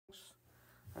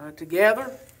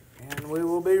together. And we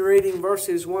will be reading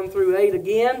verses 1 through 8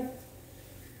 again.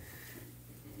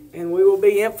 And we will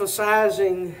be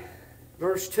emphasizing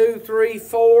verse 2, 3,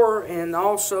 4, and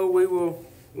also we will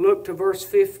look to verse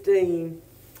 15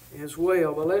 as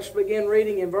well. But let's begin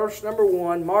reading in verse number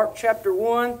 1. Mark chapter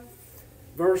 1,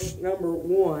 verse number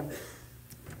 1. The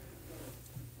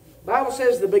Bible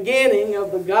says, the beginning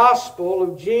of the gospel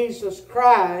of Jesus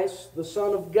Christ, the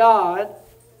Son of God,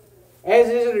 as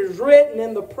it is written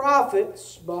in the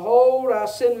prophets, Behold, I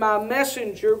send my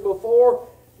messenger before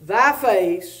thy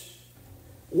face,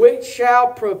 which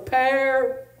shall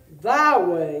prepare thy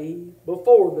way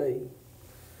before thee.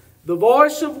 The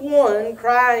voice of one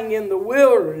crying in the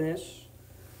wilderness,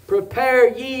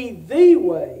 Prepare ye the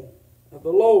way of the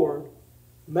Lord,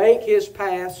 make his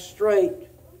path straight.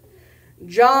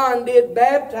 John did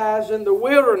baptize in the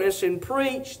wilderness and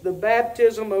preached the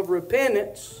baptism of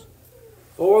repentance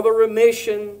for the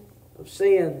remission of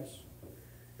sins.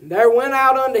 And there went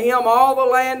out unto him all the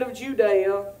land of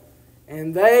Judea,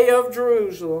 and they of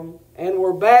Jerusalem, and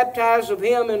were baptized of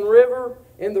him in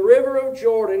the river of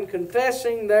Jordan,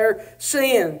 confessing their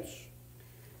sins.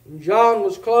 And John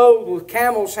was clothed with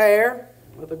camel's hair,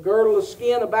 with a girdle of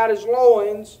skin about his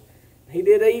loins. He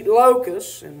did eat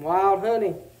locusts and wild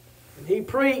honey. And he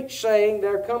preached, saying,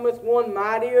 There cometh one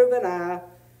mightier than I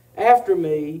after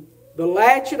me, the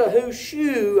latchet of whose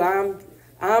shoe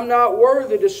I'm not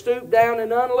worthy to stoop down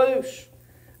and unloose.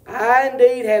 I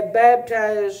indeed have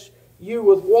baptized you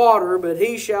with water, but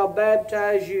he shall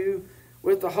baptize you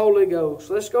with the Holy Ghost.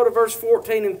 Let's go to verse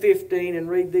 14 and 15 and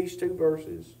read these two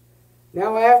verses.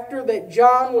 Now after that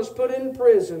John was put in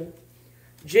prison,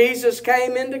 Jesus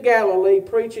came into Galilee,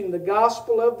 preaching the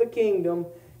gospel of the kingdom,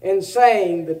 and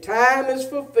saying, The time is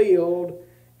fulfilled,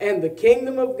 and the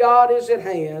kingdom of God is at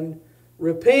hand.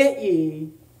 Repent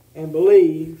ye, and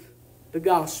believe the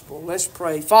gospel. Let's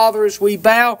pray. Father, as we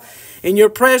bow in your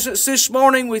presence this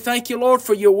morning, we thank you, Lord,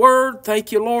 for your word.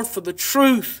 Thank you, Lord, for the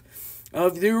truth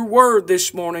of your word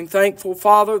this morning. Thankful,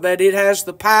 Father, that it has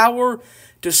the power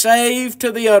to save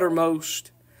to the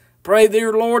uttermost. Pray,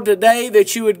 dear Lord, today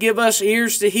that you would give us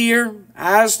ears to hear,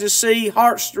 eyes to see,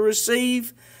 hearts to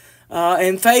receive,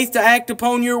 and faith to act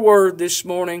upon your word this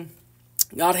morning.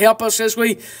 God, help us as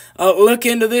we look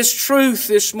into this truth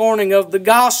this morning of the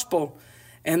gospel,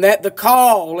 and that the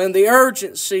call and the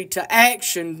urgency to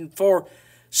action for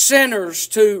sinners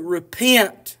to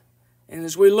repent. And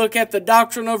as we look at the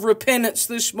doctrine of repentance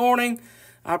this morning,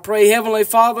 I pray, Heavenly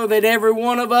Father, that every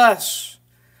one of us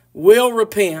will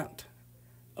repent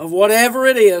of whatever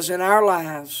it is in our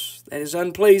lives that is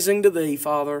unpleasing to Thee,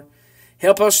 Father.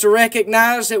 Help us to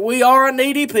recognize that we are a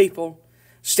needy people,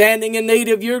 standing in need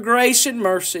of your grace and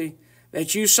mercy,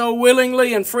 that you so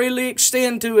willingly and freely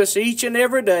extend to us each and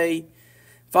every day.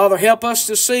 Father, help us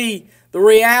to see the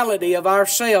reality of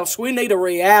ourselves. We need a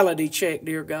reality check,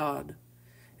 dear God.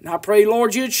 And I pray,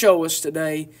 Lord, you'd show us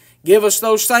today. Give us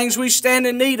those things we stand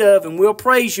in need of, and we'll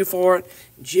praise you for it.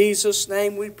 In Jesus'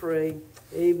 name we pray.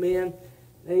 Amen.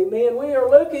 Amen. We are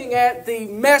looking at the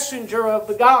messenger of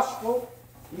the gospel.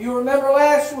 You remember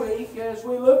last week, as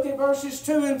we looked at verses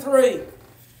 2 and 3,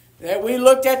 that we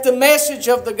looked at the message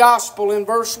of the gospel in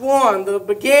verse 1, the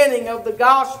beginning of the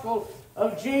gospel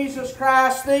of Jesus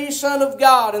Christ, the Son of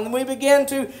God. And we began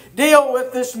to deal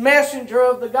with this messenger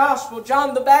of the gospel,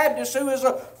 John the Baptist, who is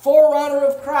a forerunner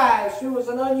of Christ, who was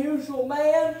an unusual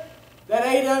man that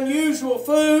ate unusual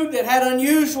food, that had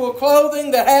unusual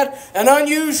clothing, that had an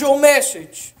unusual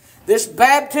message. This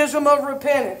baptism of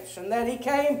repentance, and that he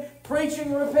came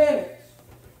preaching repentance.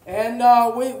 And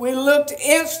we looked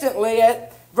instantly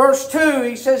at verse 2.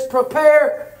 He says,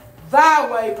 Prepare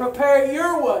thy way, prepare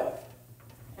your way.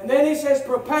 And then he says,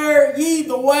 Prepare ye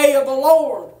the way of the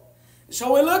Lord.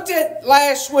 So we looked at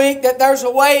last week that there's a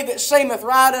way that seemeth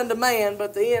right unto man,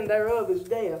 but the end thereof is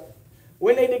death.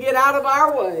 We need to get out of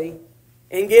our way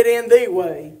and get in the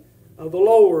way of the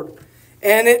Lord.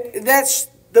 And that's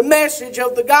the message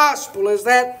of the gospel, is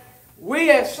that we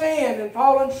have sinned and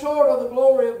fallen short of the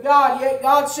glory of God, yet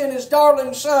God sent His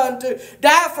darling Son to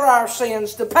die for our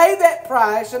sins, to pay that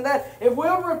price, and that if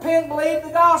we'll repent and believe the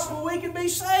gospel, we can be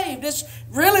saved. It's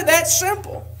really that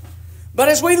simple. But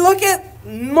as we look at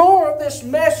more of this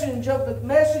message of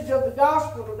the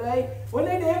gospel today, we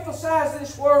need to emphasize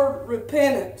this word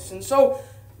repentance. And so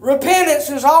repentance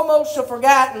is almost a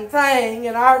forgotten thing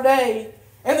in our day.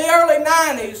 In the early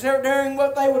 90s, during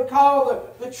what they would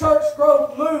call the church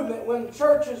growth movement, when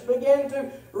churches began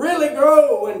to really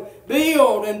grow and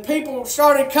build, and people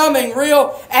started coming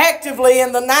real actively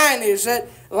in the 90s, that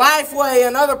Lifeway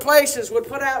and other places would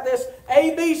put out this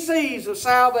ABCs of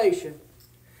salvation.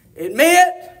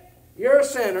 Admit you're a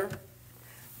sinner.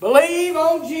 believe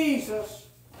on Jesus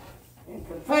and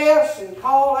confess and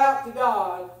call out to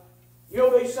God,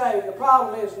 you'll be saved. The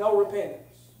problem is no repentance.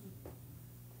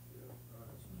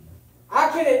 I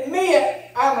can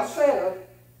admit I'm a sinner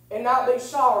and not be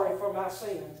sorry for my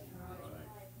sin.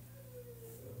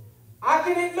 I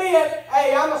can admit,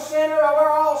 hey, I'm a sinner,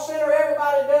 we're all sinners,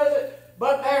 everybody does it,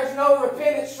 but there's no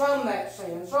repentance from that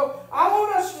sin. So I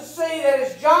want us to see that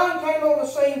as John came on the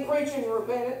scene preaching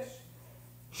repentance,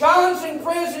 John's in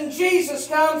prison, Jesus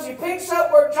comes, he picks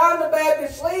up where John the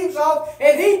Baptist leaves off,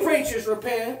 and he preaches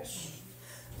repentance.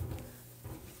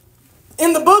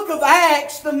 In the book of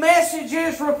Acts, the message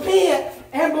is repent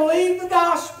and believe the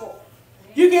gospel.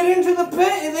 You get into the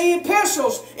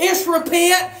epistles, it's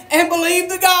repent and believe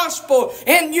the gospel.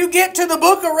 And you get to the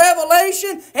book of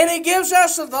Revelation, and it gives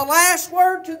us the last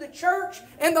word to the church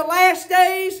in the last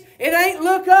days. It ain't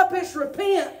look up, it's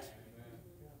repent.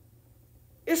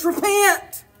 It's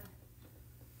repent.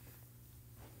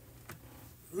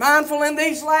 Mindful in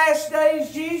these last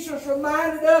days, Jesus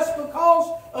reminded us,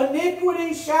 because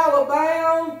iniquity shall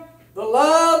abound, the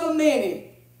love of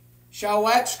many shall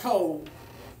wax cold.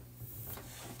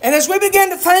 And as we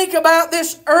begin to think about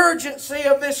this urgency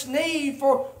of this need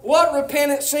for what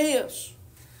repentance is,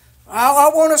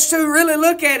 I want us to really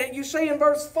look at it. You see in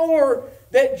verse 4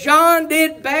 that John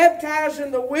did baptize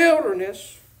in the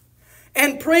wilderness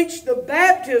and preach the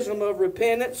baptism of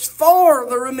repentance for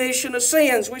the remission of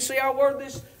sins. We see our word,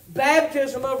 this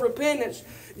baptism of repentance.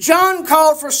 John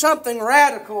called for something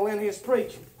radical in his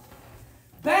preaching.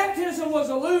 Baptism was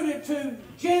alluded to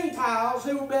Gentiles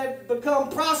who had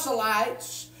become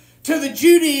proselytes to the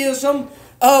Judaism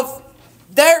of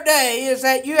their day, is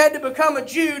that you had to become a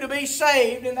Jew to be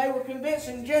saved, and they were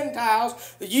convincing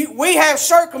Gentiles that we have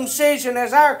circumcision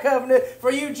as our covenant.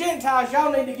 For you Gentiles,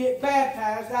 y'all need to get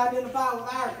baptized to identify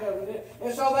with our covenant.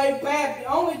 And so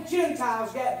only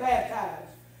Gentiles got baptized.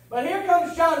 But here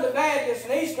comes John the Baptist,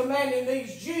 and he's commanding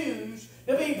these Jews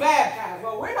to be baptized.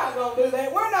 Well, we're not going to do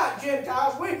that. We're not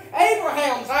Gentiles.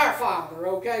 Abraham's our father,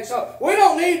 okay? So we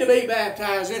don't need to be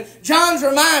baptized. And John's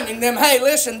reminding them, hey,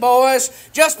 listen, boys,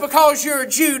 just because you're a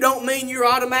Jew don't mean you're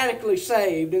automatically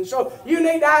saved. And so you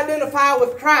need to identify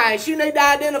with Christ. You need to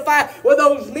identify with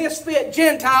those misfit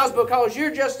Gentiles, because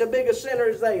you're just as big a sinner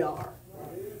as they are.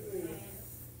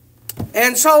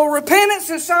 And so repentance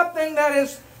is something that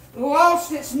has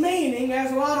lost its meaning,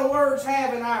 as a lot of words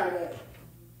have in our day.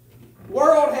 The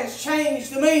world has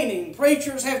changed the meaning.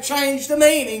 Preachers have changed the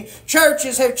meaning.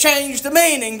 Churches have changed the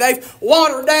meaning. They've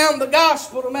watered down the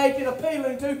gospel to make it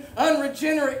appealing to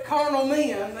unregenerate carnal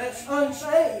men that's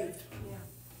unsaved.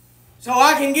 So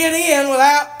I can get in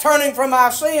without turning from my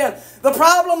sin. The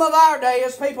problem of our day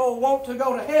is people want to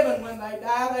go to heaven when they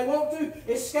die. They want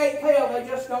to escape hell. They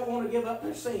just don't want to give up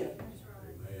their sin.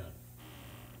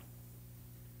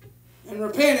 And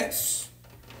repentance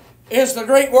is the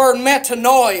Greek word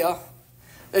metanoia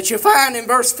that you find in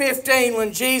verse 15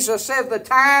 when Jesus said the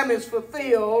time is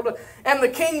fulfilled and the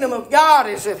kingdom of God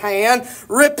is at hand.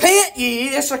 Repent ye.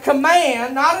 It's a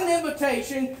command, not an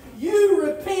invitation. You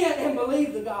repent and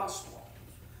believe the gospel.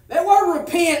 That word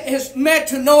repent is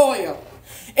metanoia.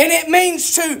 And it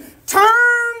means to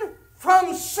turn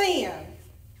from sin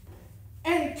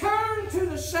and turn to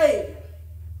the Savior.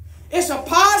 It's a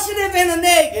positive and a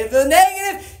negative. The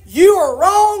negative, you are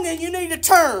wrong and you need to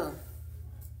turn.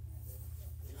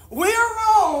 We're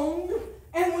wrong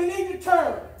and we need to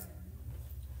turn.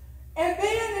 And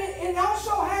then it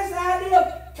also has the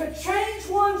idea to change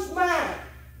one's mind.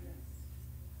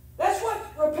 That's what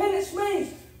repentance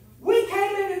means. We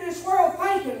came into this world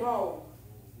thinking wrong.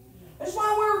 That's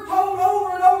why we were told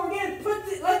over and over again,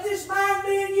 let this mind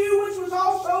be in you, which was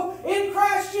also in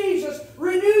Christ Jesus.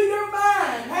 Renew your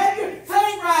mind. Have your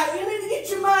think right. You need to get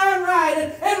your mind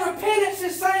right. And repentance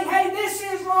is saying, hey, this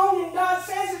is wrong, and God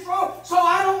says it's wrong, so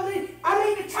I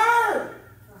need to turn.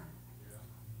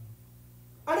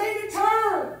 I need to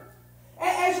turn.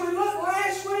 As we looked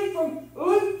last week from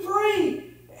Luke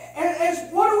 3,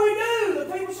 what do?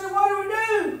 The people said, what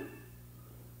do?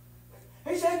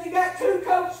 He said, if you got 2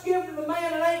 coats, give to the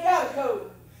man that ain't got a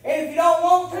coat. And if you don't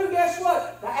want to, guess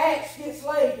what? The axe gets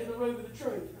laid to the root of the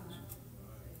tree.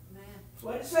 That's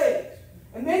what it says.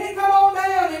 And then he come on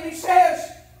down and he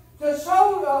says, the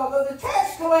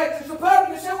tax collectors, the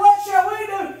publicans said, what shall we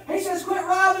do? He says, quit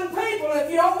robbing people. And if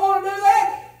you don't want to do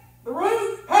that, the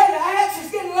axe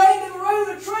is getting laid to the root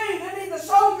of the tree. Then the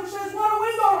soldier says, what are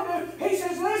we going to do? He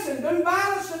says, listen, do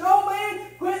violence to no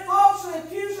man, quit falsely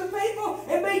accusing people,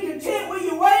 and be content with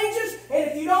your wages.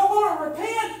 And if you don't want to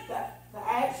repent, the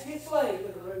axe gets laid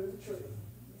to the root of the tree.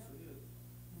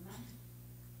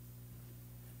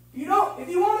 If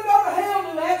you want to go to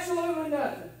hell, do absolutely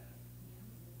nothing.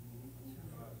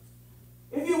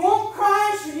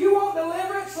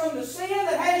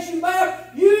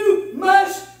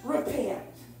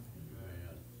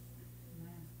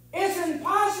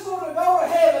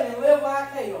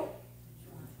 hell.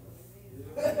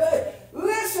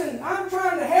 Listen, I'm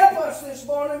trying to help us this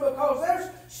morning because there's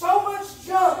so much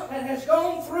junk that has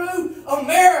gone through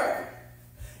America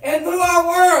and through our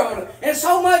world, and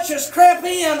so much has crept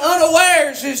in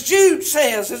unawares, as Jude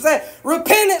says, is that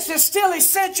repentance is still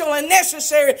essential and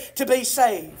necessary to be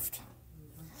saved.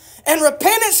 And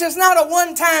repentance is not a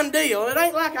one-time deal. It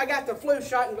ain't like I got the flu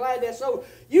shot and glad that's over.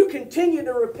 You continue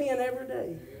to repent every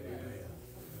day.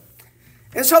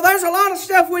 And so there's a lot of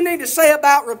stuff we need to say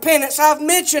about repentance. I've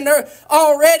mentioned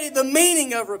already the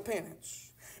meaning of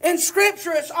repentance. In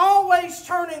Scripture, it's always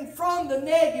turning from the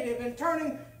negative and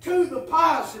turning to the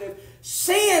positive.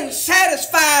 Sin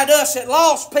satisfied us as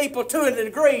lost people to a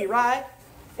degree, right?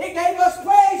 It gave us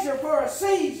pleasure for a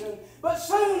season. But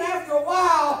soon after a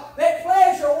while, that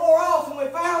pleasure wore off and we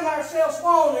found ourselves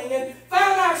wanting and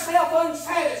found ourselves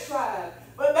unsatisfied.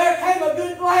 But there came a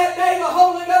good glad day. The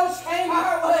Holy Ghost came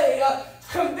our way,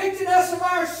 convicted us of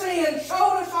our sin,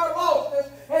 showed us our lostness.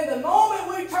 And the moment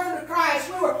we turned to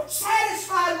Christ, we were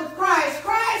satisfied with Christ.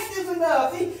 Christ is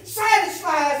enough. He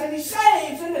satisfies and He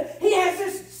saves. And He has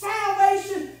this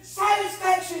salvation,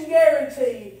 satisfaction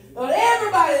guarantee that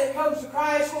everybody that comes to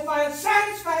Christ will find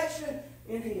satisfaction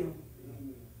in Him.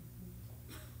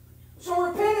 So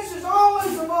repentance is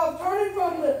always about turning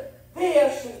from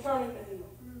this and turning to Him.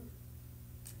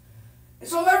 And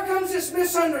so there comes this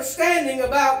misunderstanding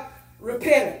about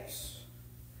repentance.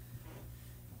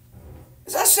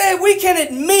 As I said, we can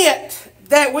admit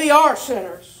that we are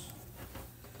sinners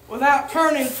without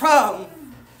turning from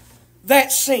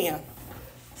that sin.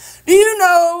 Do you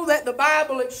know that the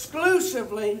Bible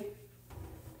exclusively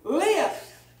lists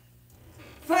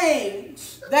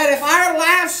things that if our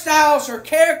lifestyles are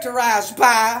characterized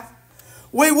by,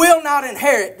 we will not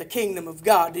inherit the kingdom of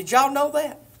God? Did y'all know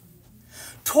that?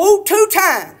 Two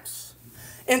times.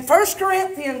 In 1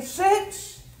 Corinthians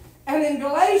 6 and in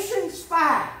Galatians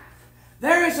 5,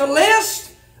 there is a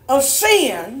list of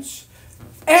sins,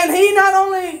 and he not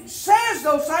only says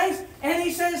those things, and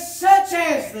he says such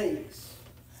as these.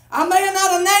 I may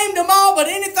not have named them all, but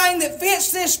anything that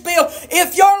fits this bill,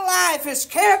 if your life is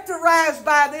characterized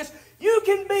by this, you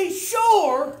can be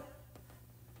sure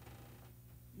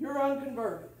you're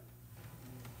unconverted.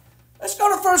 Let's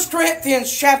go to 1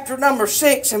 Corinthians chapter number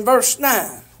 6 and verse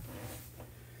 9.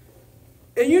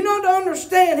 And you know, to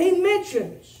understand, he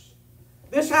mentions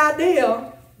this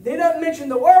idea. He doesn't mention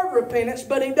the word repentance,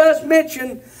 but he does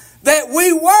mention that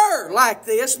we were like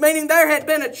this, meaning there had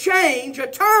been a change, a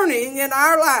turning in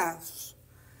our lives.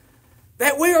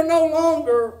 That we are no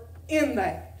longer in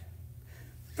that.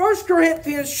 1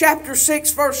 Corinthians chapter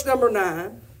 6, verse number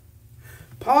 9.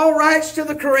 Paul writes to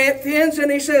the Corinthians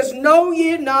and he says, "Know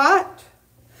ye not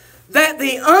that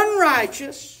the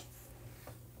unrighteous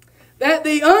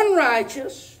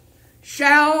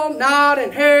shall not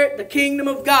inherit the kingdom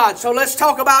of God?" So let's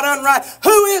talk about unrighteous.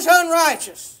 Who is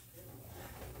unrighteous?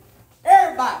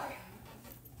 Everybody.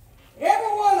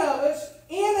 Every one of us,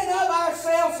 in and of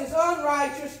ourselves, is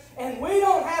unrighteous, and we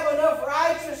don't have enough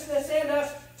righteousness in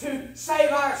us to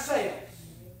save ourselves.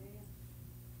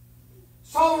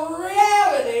 So in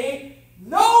reality,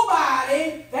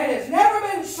 nobody that has never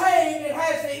been saved and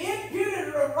has the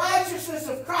imputed righteousness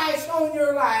of Christ on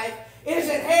your life is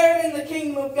inheriting the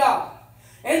kingdom of God.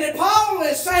 And that Paul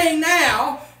is saying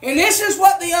now, and this is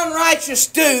what the unrighteous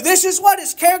do. This is what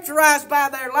is characterized by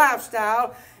their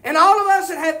lifestyle. And all of us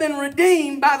that have been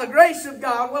redeemed by the grace of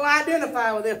God will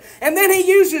identify with this. And then he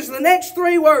uses the next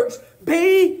three words: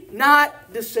 be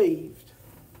not deceived.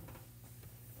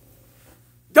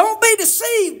 Don't be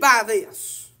deceived by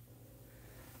this.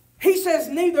 He says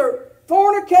neither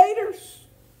fornicators.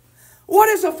 What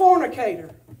is a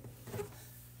fornicator?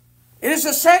 It is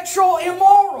a sexual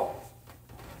immoral.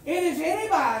 It is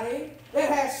anybody that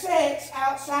has sex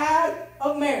outside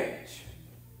of marriage.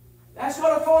 That's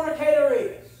what a fornicator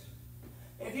is.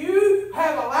 If you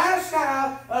have a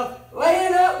lifestyle of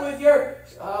laying up with your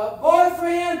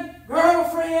boyfriend,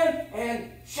 girlfriend,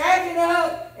 and shacking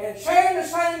up and sharing the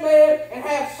same bed and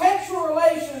have sexual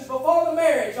relations before the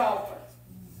marriage altar,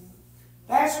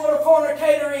 that's what a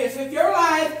fornicator is. If your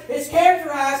life is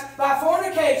characterized by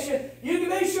fornication, you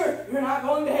can be sure you're not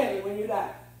going to heaven when you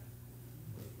die.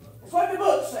 That's what the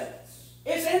book says.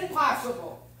 It's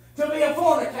impossible to be a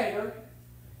fornicator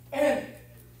and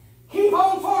keep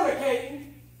on fornicating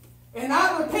and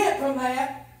not repent from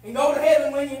that and go to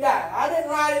heaven when you die. I didn't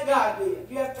write it, God did.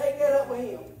 You have to take that up with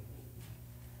Him.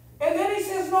 And then he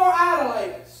says, nor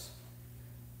idolaters.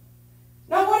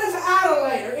 Now what is an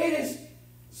idolater? It is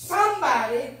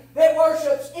somebody that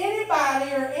worships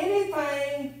anybody or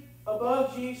anything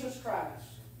above Jesus Christ.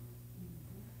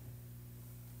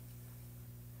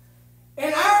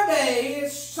 And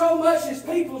so much as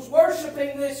people's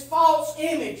worshiping this false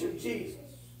image of Jesus.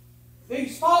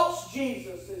 These false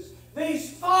Jesuses,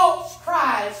 these false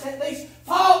Christs, and these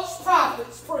false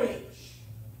prophets preach.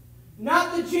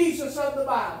 Not the Jesus of the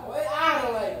Bible.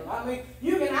 Idolater. I mean,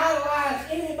 you can idolize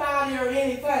anybody or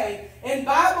anything. And the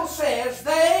Bible says,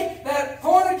 they that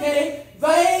fornicate,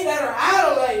 they that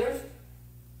are idolaters,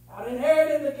 not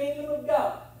inheriting the kingdom of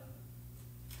God.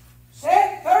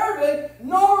 Thirdly,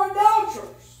 nor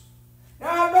adulterers.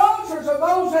 Now, adulterers are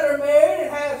those that are married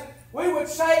and have, we would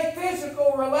say,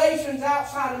 physical relations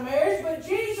outside of marriage, but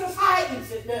Jesus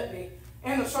heightens it, doesn't he,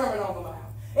 in the Sermon on the Mount.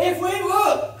 If we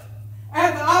look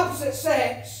at the opposite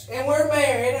sex and we're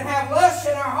married and have lust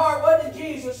in our heart, what did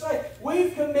Jesus say?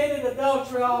 We've committed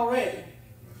adultery already.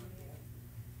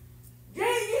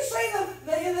 You see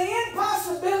the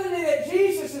impossibility that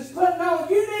Jesus is putting on.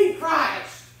 You need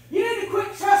Christ. You need to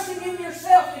quit trusting in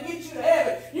yourself to get you to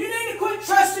heaven. You need to quit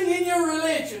trusting in your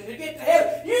religion to get to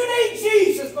heaven. You need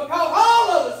Jesus because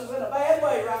all of us is in a bad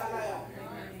way right now.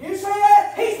 You see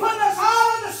that? He's putting us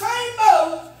all in the same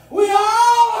boat. We are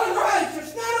all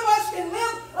unrighteous. None of us can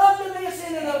live up to this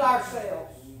in and of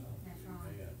ourselves.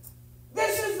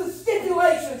 This is the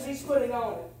stipulations he's putting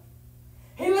on it.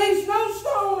 He leaves no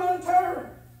stone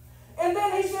unturned. And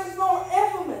then he says, nor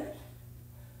effeminate.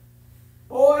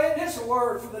 Boy, isn't this a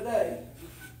word for the day?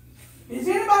 Does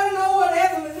anybody know what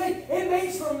effeminate means? It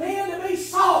means for men to be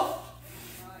soft.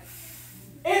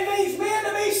 It means men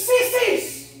to be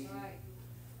sissies.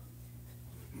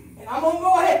 And I'm going to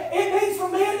go ahead. It means for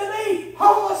men to be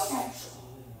homosexual.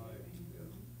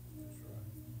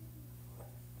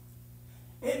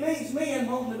 It means men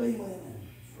wanting to be women.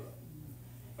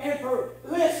 And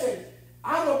listen,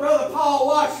 I'm a Brother Paul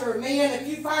Washer, men. If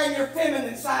you find your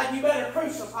feminine side, you better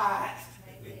crucify it.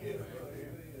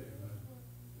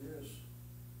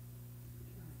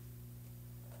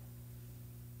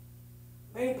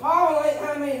 Paul,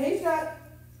 he's not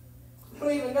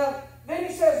believing nothing. Then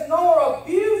he says, nor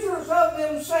abusers of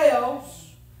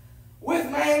themselves with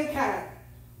mankind.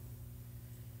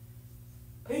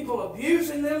 People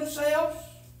abusing themselves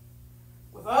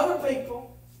with other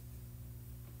people,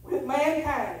 with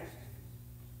mankind.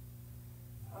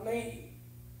 I mean,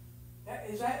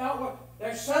 is that not what?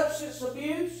 There's substance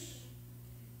abuse,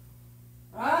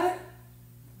 right?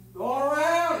 Going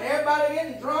around, everybody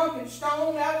getting drunk and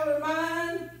stoned out of their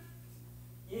mind.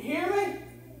 You hear me?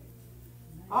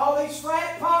 All these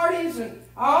frat parties and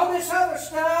all this other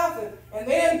stuff, and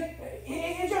then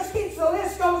it just keeps, the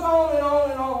list goes on and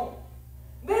on and on.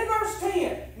 Then verse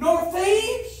 10, nor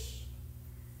thieves,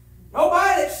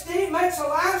 nobody that makes a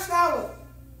lifestyle of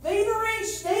thievery,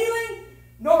 stealing,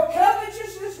 nor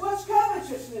covetousness. What's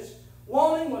covetousness?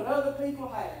 Wanting what other people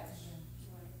have.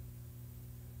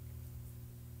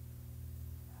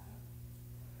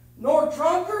 Nor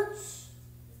drunkards,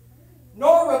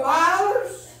 nor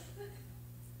revilers.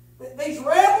 These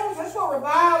rebels, that's what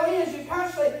revile is. You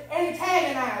constantly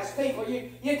antagonize people.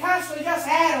 You constantly just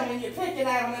at them and you're picking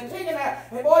at them and picking at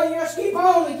them. And boy, you just keep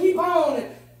on and keep on.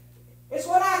 And it's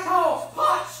what I call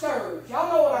pot stirs.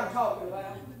 Y'all know what I'm talking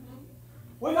about.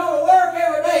 We go to work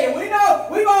every day and we know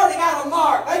we've already got a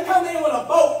mark. They come in with a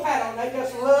boat paddle and they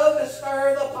just love to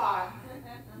stir the pot.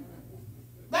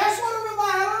 That's what a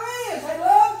reviler is. They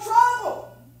love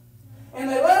trouble. And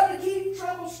they love to keep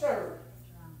trouble stirred.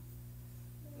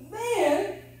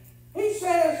 Then he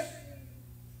says,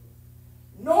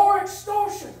 nor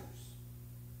extortioners.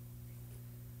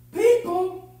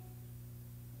 People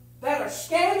that are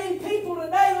scamming people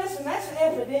today, listen, that's an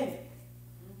epidemic.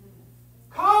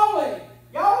 Calling.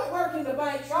 Y'all that work in the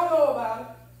banks, y'all know about it.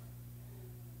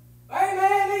 Hey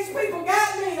man, these people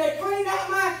got me. They cleaned out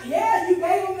my... Yeah, you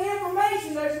gave them the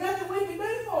information. There's nothing we can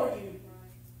do for you.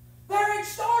 They're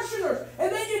extortioners.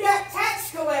 And then you got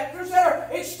tax collectors that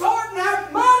are extorting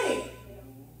our money.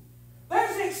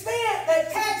 There's an extent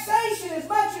that taxation, as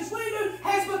much as we do,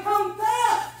 has become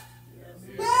theft.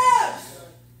 Yes.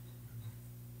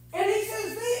 And he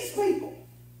says these people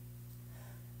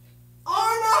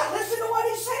are not, listen to what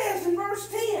he says in verse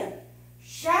 10,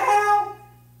 shall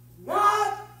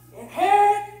not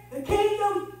inherit the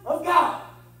kingdom of God.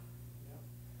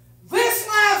 This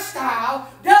lifestyle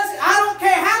doesn't, I don't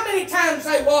care how many times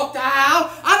they walk the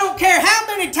aisle, I don't care how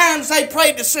many times they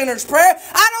prayed the sinner's prayer,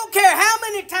 I don't care how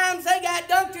many times they got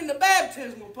dunked in the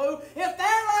baptismal pool, if their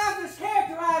life is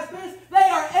characterized as this, they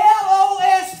are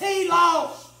L-O-S-T,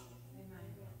 lost.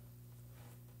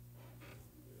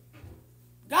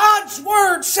 God's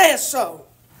Word says so.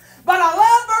 But I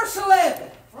love verse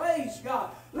 11. Praise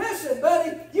God. Listen,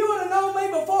 buddy, you would have known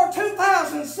me before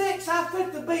 2006. I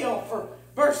fit the bill for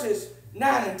verses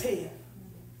 9 and 10.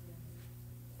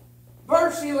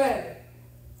 Verse verse 11.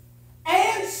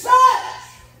 And such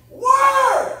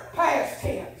were, past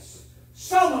tense,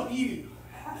 some of you.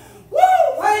 Woo!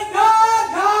 Thank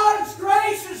God, God's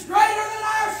grace is greater than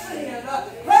our sin.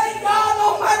 Thank God,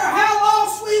 no matter how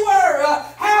lost we were,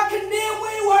 how condemned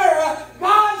we were,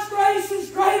 God's grace is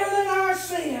greater than our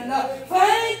sin.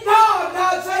 Thank God,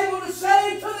 God's able to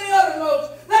save to the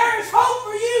uttermost. There is hope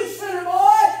for you, sinner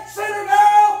boy, sinner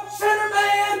girl, sinner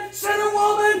man, sinner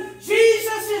woman.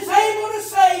 Jesus is able to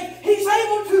save. He's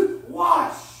able to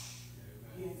wash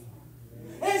you.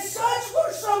 And such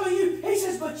were some of you. He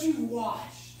says, but you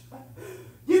washed.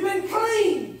 You've been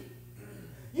cleaned.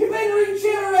 You've been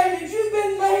regenerated. You've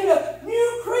been made a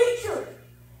new creature.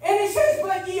 And it says,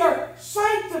 but ye are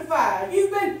sanctified.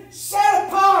 You've been set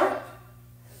apart.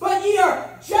 But ye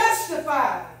are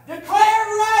justified, declared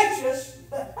righteous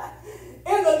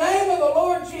in the name of the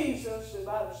Lord Jesus and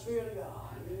by the Spirit of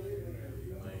God.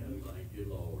 Amen. Thank you,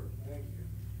 Lord.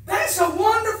 That's a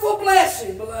wonderful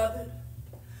blessing, beloved.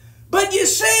 But you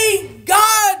see,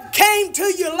 God came to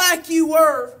you like you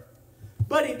were,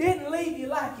 but He didn't leave you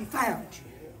like He found you.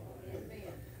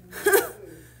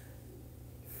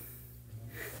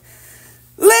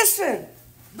 Listen,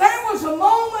 there was a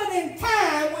moment in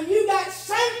time when you got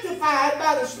sanctified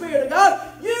by the Spirit of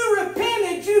God. You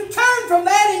repented, you turned from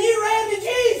that, and you ran to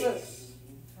Jesus.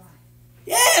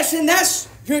 Yes, and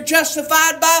you're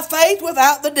justified by faith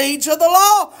without the deeds of the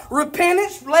law.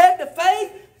 Repentance led to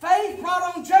faith. Faith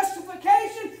brought on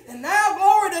justification. And now,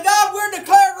 glory to God, we're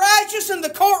declared righteous in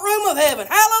the courtroom of heaven.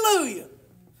 Hallelujah.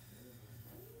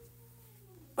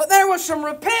 But there was some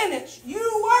repentance. You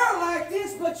were like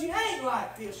this, but you ain't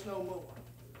like this no more.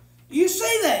 You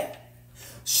see that?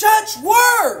 Such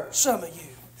were some of you.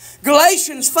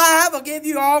 Galatians 5 will give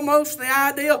you almost the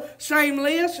ideal same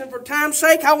list. And for time's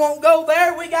sake, I won't go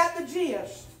there. We got the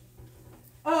gist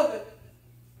of it.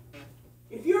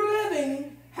 If you're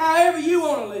living however you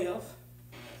want to live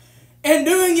and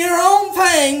doing your own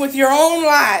thing with your own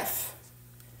life,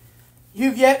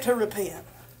 you've yet to repent.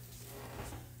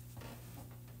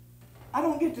 I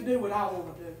don't get to do what I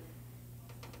want to do.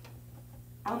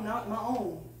 I'm not my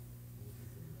own.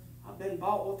 I've been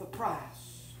bought with a price.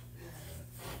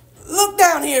 Look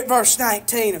down here at verse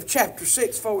 19 of chapter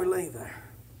 6 before we leave there.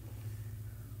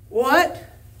 What?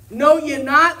 Know ye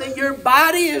not that your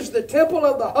body is the temple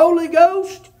of the Holy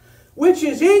Ghost, which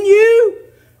is in you,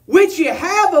 which ye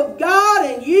have of God,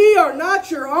 and ye are not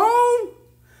your own?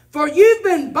 For you've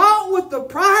been bought with the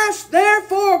price,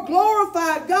 therefore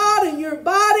glorify God in your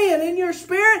body and in your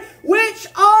spirit, which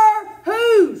are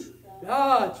whose?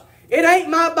 God's. It ain't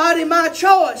my body, my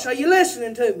choice. Are you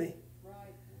listening to me?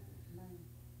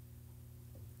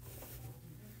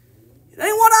 It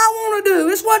ain't what I want to do.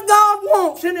 It's what God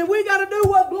wants. And we got to do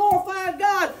what glorifies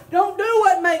God. Don't do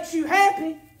what makes you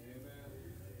happy.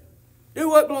 Do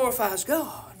what glorifies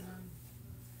God.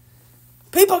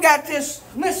 People got this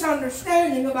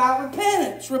misunderstanding about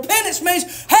repentance. Repentance means,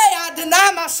 hey, I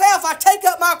deny myself, I take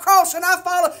up my cross, and I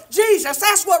follow Jesus.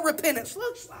 That's what repentance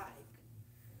looks like.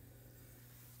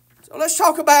 So let's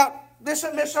talk about this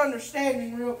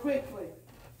misunderstanding real quickly.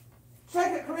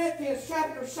 2 Corinthians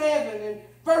chapter 7 and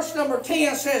verse number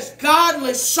 10 says,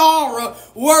 godly sorrow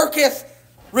worketh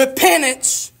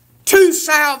repentance to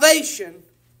salvation,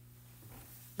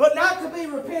 but not to be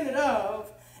repented of.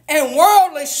 And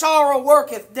worldly sorrow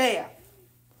worketh death.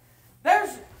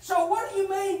 So what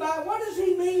does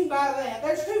he mean by that?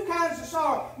 There's two kinds of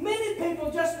sorrow. Many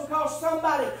people, just because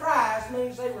somebody cries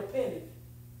means they repented.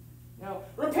 No,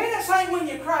 repentance ain't when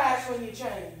you cry, it's when you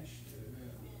change.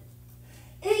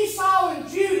 Esau and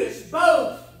Judas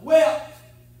both wept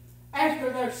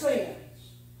after their sins.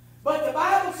 But the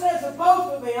Bible says of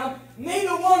both of them,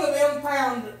 neither one of them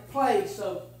found a place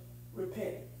of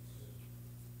repentance.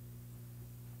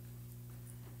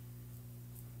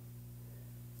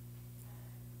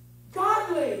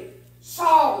 Godly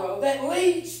sorrow that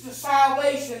leads to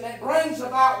salvation, that brings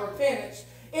about repentance,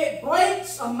 it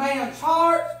breaks a man's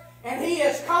heart, and he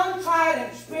is contrite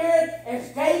in spirit as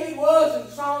David was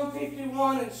in Psalm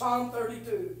 51 and Psalm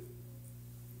 32.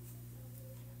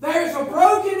 There's a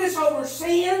brokenness over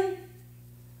sin.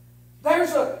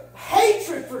 There's a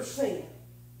hatred for sin.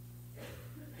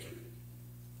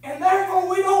 And therefore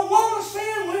we don't want to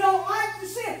sin, we don't like to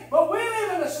sin. But we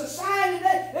live in a society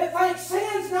that thinks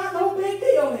sin's not no big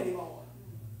deal anymore.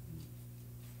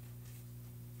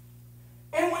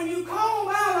 And when you call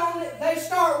them out on it, they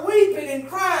start weeping and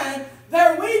crying.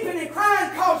 They're weeping and crying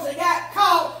because they got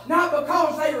caught, not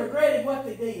because they regretted what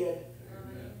they did.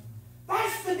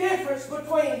 That's the difference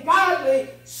between godly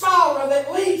sorrow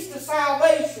that leads to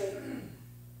salvation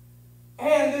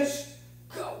and this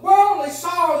worldly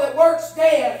sorrow that works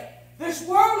death. This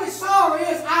worldly sorrow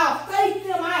is I'll fake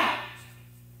them out.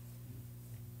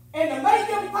 And to make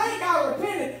them think I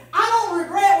repented. I don't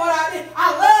regret what I did.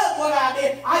 I love what I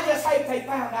did. I just hate they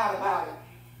found out about it.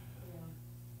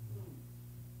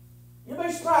 You'll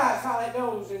be surprised how that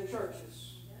goes in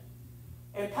churches.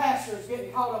 And pastors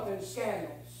getting caught up in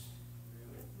scandals.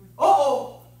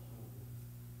 Uh-oh.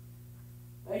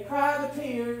 They cry the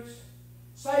tears,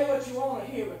 say what you want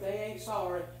to hear, but they ain't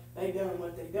sorry. They done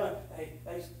what they done. They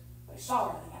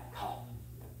sorry they got caught.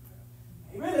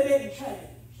 They really didn't change.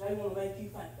 They want to make you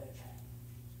think they changed.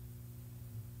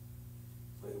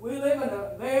 We live in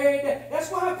a very... That's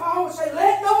why Paul would say,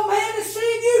 let no man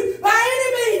deceive you by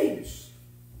any means.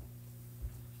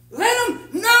 Let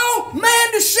no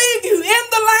man deceive you. In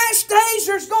the last days,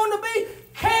 there's going to be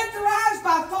characterized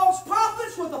by false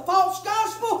prophets with a false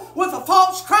gospel, with a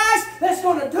false Christ that's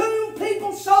going to doom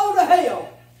people's soul to hell.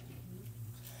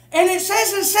 And it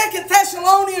says in 2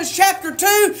 Thessalonians chapter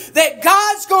 2 that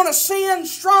God's going to send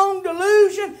strong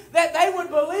delusion that they would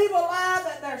believe a lie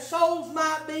that their souls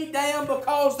might be damned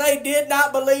because they did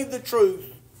not believe the truth.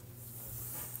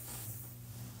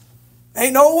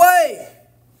 Ain't no way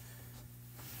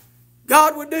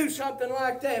God would do something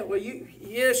like that. Well,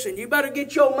 listen, you better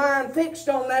get your mind fixed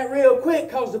on that real quick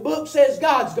because the book says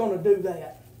God's going to do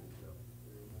that.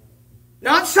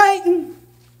 Not Satan,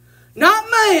 not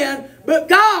man, but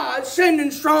God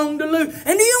sending strong delusion.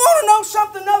 And do you want to know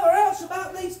something else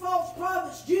about these false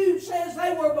prophets? Jude says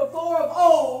they were before of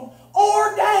old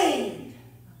ordained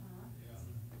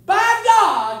by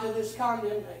God to this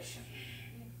condemnation.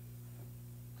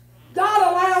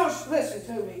 God allows, listen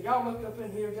to me, y'all look up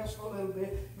in here just a little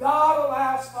bit. God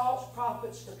allows false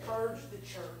prophets to purge the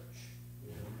church.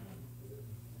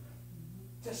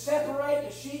 To separate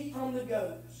the sheep from the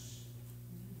goats.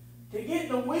 To get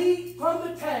the wheat from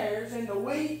the tares and the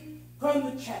wheat from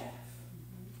the chaff.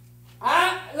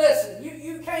 Listen,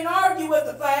 you can't argue with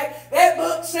the fact that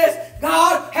book says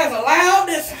God has allowed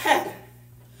this to happen.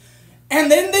 And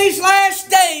in these last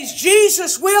days,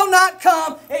 Jesus will not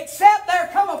come except there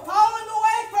come a falling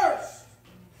away first.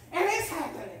 And it's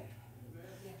happening.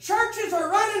 Churches are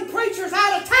running preachers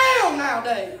out of town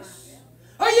nowadays.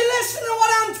 Are you listening to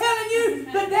what I'm telling you?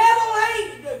 The devil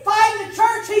ain't fighting the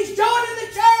church. He's joining the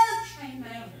church.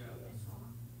 Amen.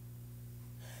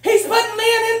 He's putting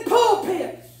men in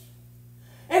pulpits.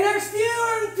 And there's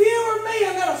fewer and fewer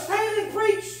men that'll stand and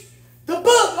preach the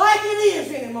book like it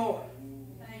is anymore.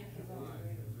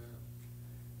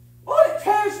 Boy, it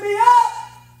tears me up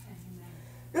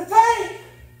to think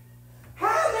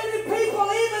how many people,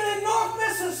 even in North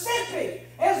Mississippi,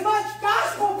 as much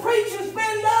gospel preaching's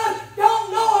been done,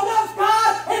 don't know enough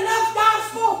God, enough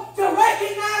gospel to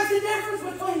recognize the difference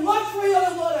between what's real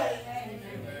and what ain't.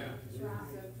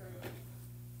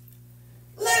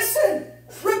 Listen,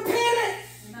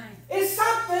 repentance is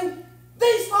something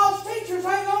these false teachers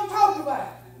ain't going to talk about.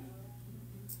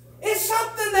 It's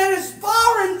something that is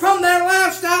foreign from their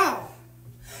lifestyle.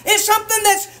 It's something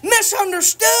that's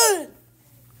misunderstood.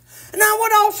 And I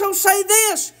would also say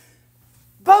this.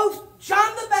 Both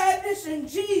John the Baptist and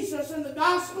Jesus in the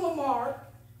Gospel of Mark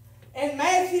and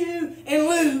Matthew and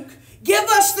Luke give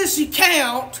us this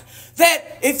account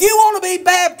that if you want to be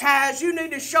baptized, you need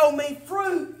to show me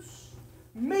fruits,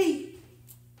 meat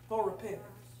for repentance.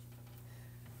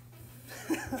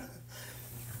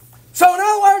 So in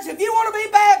other words, if you want to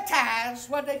be baptized,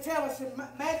 what they tell us in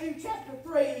Matthew chapter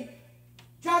 3,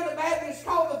 John the Baptist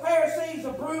called the Pharisees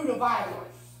a brood of vipers.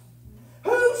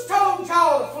 Who's told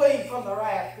y'all to flee from the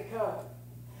wrath to come?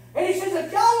 And he says,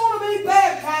 if y'all want to be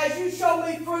baptized, you show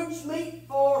me fruits meet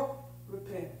for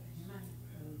repentance.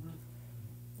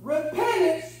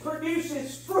 Repentance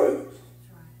produces fruit.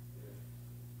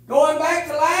 Going back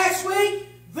to last week,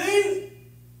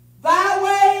 thy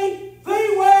way, the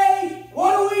way,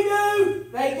 what do?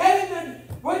 They gave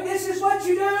this is what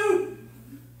you do.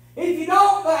 If you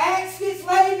don't, the axe gets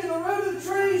laid to the root of the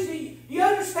trees. Do you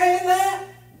understand that?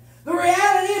 The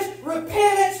reality is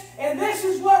repentance, and this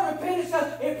is what repentance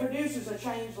does. It produces a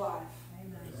changed life.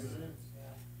 Amen.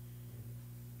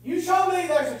 You show me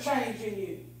there's a change in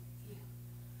you.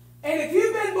 And if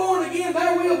you've been born again,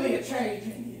 there will be a change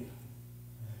in you.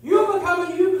 You'll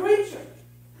become a new creature.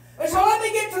 And so let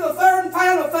me get to the third and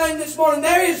final thing this morning.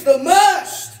 There is the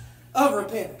must of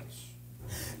repentance.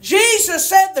 Jesus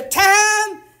said the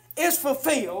time is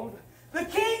fulfilled. The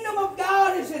kingdom of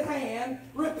God is at hand.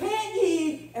 Repent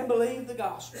ye and believe the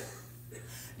gospel.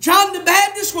 John the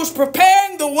Baptist was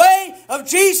preparing the way of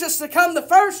Jesus to come the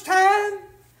first time.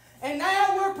 And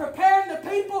now we're preparing the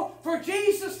people for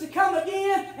Jesus to come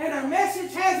again. And our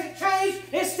message hasn't changed.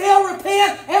 It's still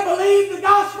repent and believe the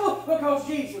gospel because because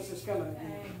Jesus is coming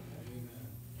again.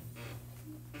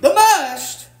 The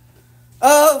must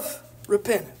of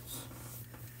repentance.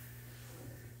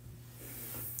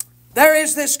 There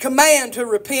is this command to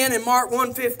repent in Mark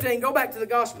 1:15. Go back to the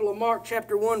Gospel of Mark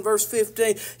chapter 1 verse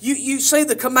 15. You see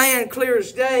the command clear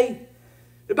as day.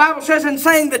 The Bible says in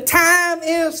saying the time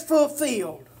is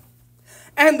fulfilled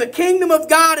and the kingdom of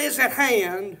God is at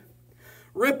hand.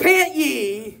 Repent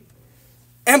ye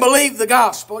and believe the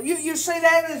gospel. You see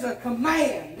that as a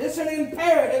command. It's an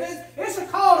imperative. It's a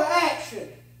call to action.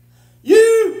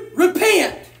 You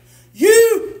repent.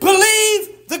 You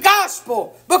believe the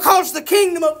gospel because the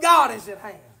kingdom of God is at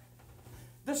hand.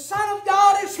 The Son of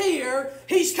God is here.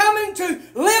 He's coming to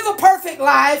live a perfect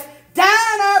life,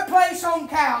 die in our place on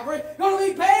Calvary, going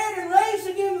to be buried and raised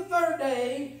again the third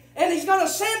day, and He's going to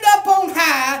ascend up on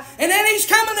high, and then He's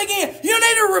coming again. You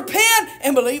need to repent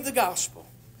and believe the gospel.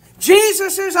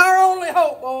 Jesus is our only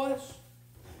hope, boys.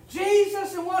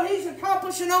 Jesus and what He's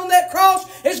accomplishing on that cross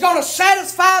is going to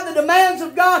satisfy the demands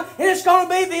of God, and it's going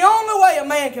to be the only way a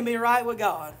man can be right with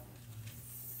God.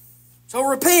 So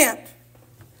repent.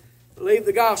 Believe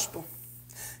the gospel.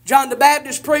 John the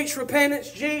Baptist preached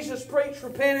repentance. Jesus preached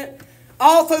repentance.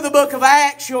 All through the book of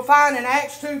Acts, you'll find in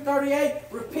Acts 2:38,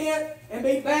 repent and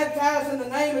be baptized in the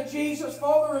name of Jesus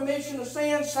for the remission of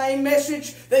sins. Same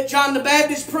message that John the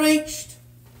Baptist preached.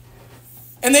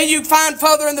 And then you find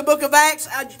further in the book of Acts,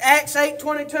 Acts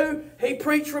 8:22, he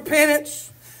preached repentance.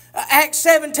 Acts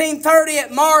 17:30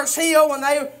 at Mars Hill when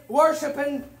they were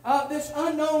worshiping this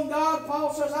unknown God,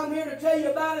 Paul says, I'm here to tell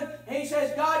you about it. And he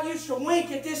says, God used to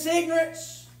wink at this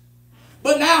ignorance,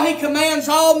 but now He commands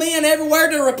all men everywhere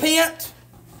to repent.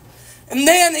 And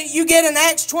then you get in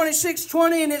Acts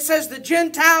 26:20 and it says the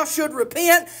Gentiles should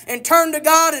repent and turn to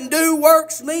God and do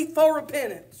works meet for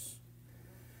repentance.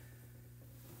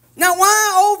 Now,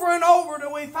 why over and over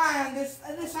do we find this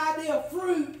idea of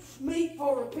fruits meet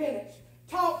for repentance?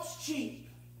 Talk's cheap.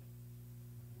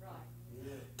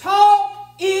 Talk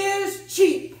is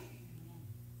cheap.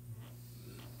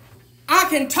 I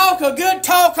can talk a good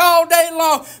talk all day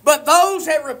long, but those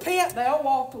that repent, they'll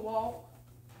walk the walk.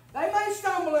 They may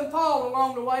stumble and fall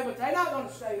along the way, but they're not going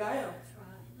to stay down.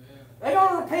 They're going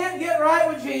to repent and get right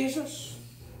with Jesus.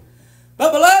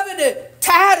 But beloved,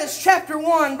 Titus chapter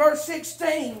 1 verse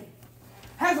 16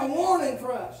 has a warning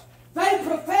for us. They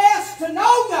profess to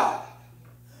know God,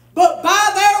 but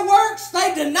by their works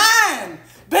they deny Him,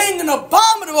 being an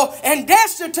abominable and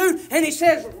destitute, and he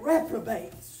says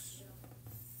reprobates.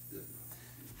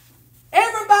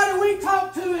 Everybody we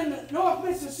talk to in North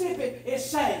Mississippi is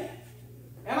saved.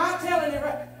 Am I telling you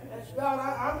right?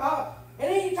 And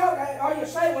then you talk, are you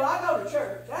saved? Well, I go to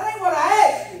church. That ain't what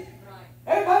I asked you.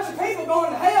 There's a bunch of people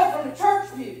going to hell from the church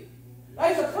pew.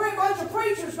 There's a bunch of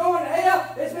preachers going to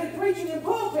hell that's been preaching in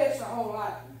pulpits their whole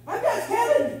life. I'm just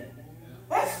telling you.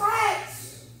 That's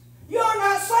facts. You're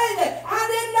not saying that. I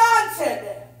did not say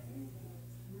that.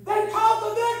 They talk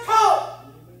a good talk.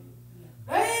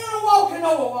 They ain't going to walk in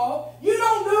over wall. You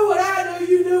don't do what I do.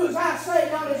 You do as I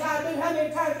say, not as I do. How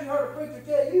many times have you heard a preacher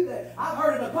tell you that? I've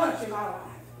heard it a bunch in my life.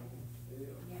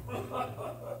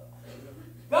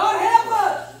 God help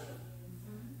us.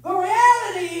 The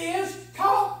reality is,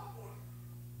 talk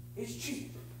is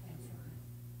cheap.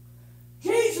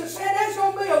 Jesus said there's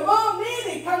going to be among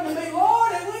many come to me,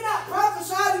 Lord, and we not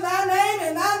prophesied in Thy name,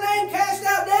 and Thy name cast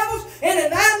out devils, and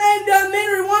in Thy name done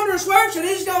many wondrous works, and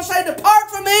He's going to say, depart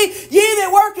from me, ye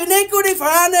that work iniquity, for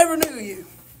I never knew you.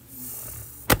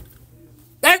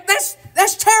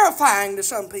 That's terrifying to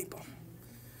some people.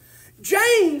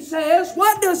 James says,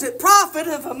 what does it profit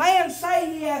if a man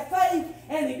say he hath faith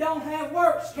and he don't have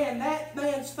works? Can that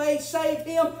man's faith save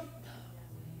him?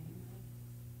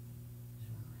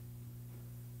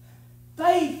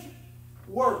 Faith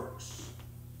works.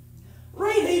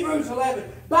 Read Hebrews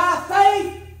 11. By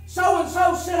faith,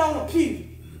 so-and-so sit on a pew.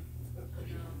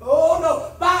 Oh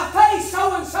no. By faith,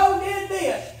 so-and-so did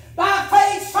this. By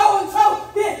faith, so-and-so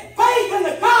did. Faith in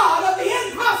the God of the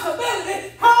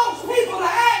impossibility calls people to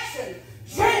action.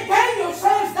 Daniel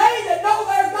says they that know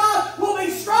their God will be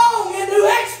strong and do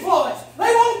exploits. They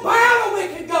won't bow to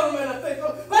wicked government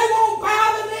officials. They won't bow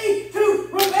the knee to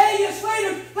rebellious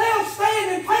leaders. They'll stand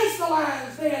and face the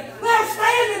lion's den. They'll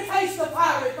stand and face the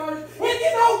fiery furnace. If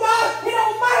you know God, it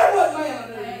don't matter what man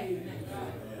will do.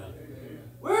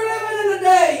 We're living in a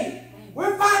day.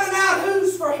 We're finding out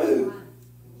who's for who.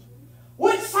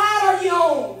 Which side are you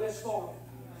on this morning?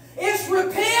 It's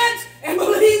repent and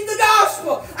believe the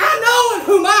gospel. I know in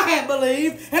whom I have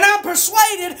believed, and I'm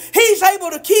persuaded He's able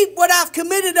to keep what I've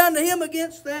committed unto Him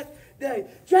against that day.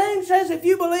 James says if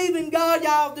you believe in God,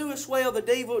 y'all do as well. The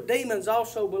demons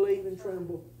also believe and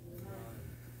tremble.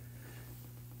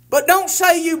 But don't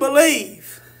say you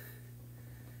believe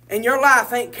and your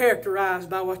life ain't characterized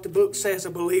by what the book says a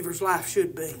believer's life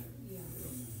should be.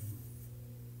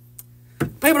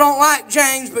 People don't like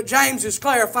James, but James is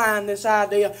clarifying this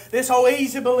idea. This whole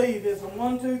easy believism.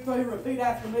 1, 2, 3, repeat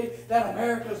after me, that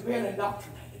America's been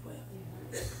indoctrinated with.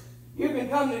 You can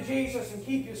come to Jesus and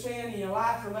keep your sin and your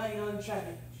life remain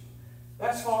unchanged.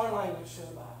 That's foreign language to the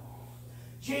Bible.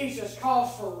 Jesus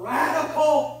calls for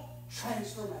radical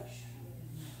transformation.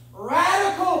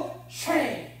 Radical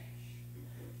change.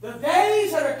 The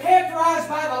days that are characterized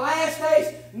by the last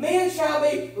days, men shall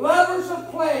be lovers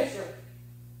of pleasure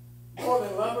more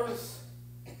than lovers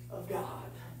of God.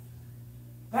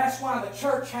 That's why the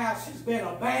church house has been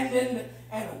abandoned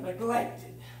and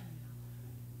neglected.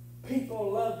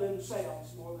 People love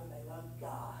themselves more than they love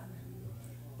God.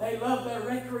 They love their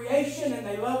recreation and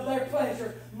they love their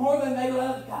pleasure more than they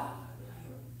love God.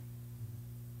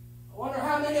 I wonder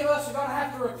how many of us are going to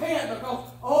have to repent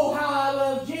because, oh, how I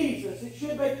love Jesus. It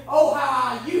should be, oh,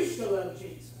 how I used to love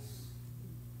Jesus.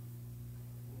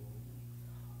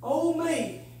 Oh,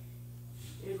 me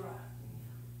is right.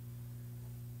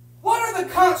 What are the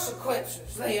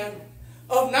consequences, then,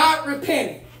 of not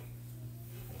repenting?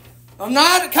 Of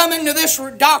not coming to this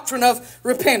doctrine of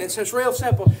repentance. It's real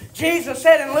simple. Jesus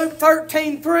said in Luke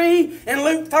 13:3 and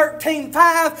Luke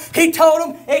 13:5, He told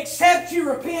them, except you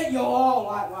repent, you'll all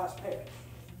likewise perish.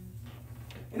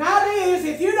 And the idea is,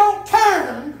 if you don't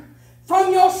turn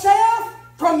from yourself,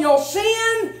 from your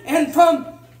sin, and from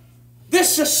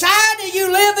this society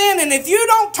you live in, and if you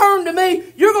don't turn to me,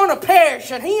 you're going to perish.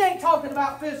 And He ain't talking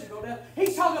about physical death.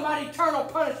 He's talking about eternal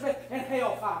punishment and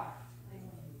hellfire.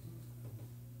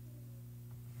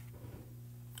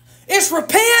 It's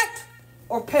repent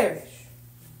or perish.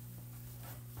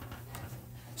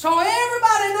 So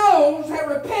everybody knows that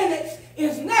repentance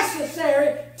is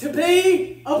necessary to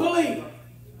be a believer.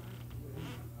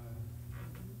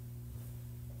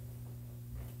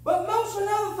 But most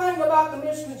another thing about the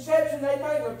misconception, they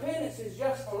think repentance is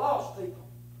just for lost people.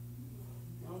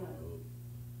 No, no.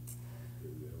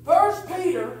 1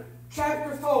 Peter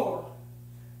chapter 4,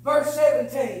 verse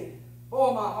 17.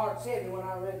 Boy, my heart's heavy when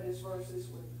I read this verse this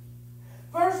week.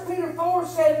 1 Peter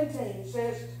 4:17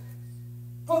 says,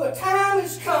 for the time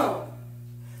has come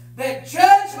that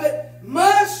judgment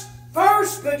must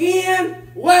first begin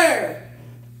where?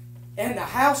 In the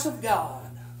house of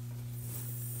God.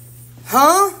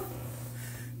 Huh?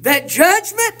 That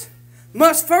judgment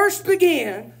must first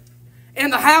begin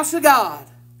in the house of God.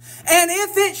 And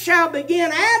if it shall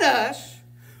begin at us,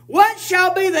 what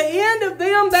shall be the end of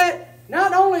them that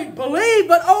not only believe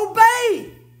but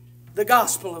obey the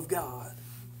gospel of God?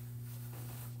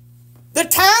 The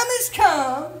time has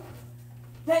come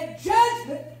that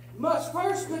judgment must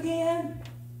first begin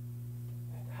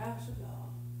at the house of God.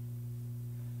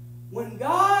 When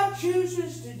God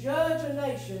chooses to judge a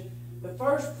nation, the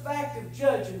first fact of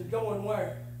judging is going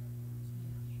where?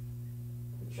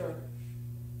 The church.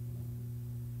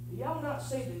 Do y'all not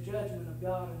see the judgment of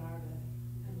God in our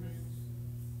day?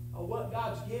 Or what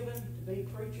God's given to be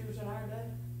preachers in our day?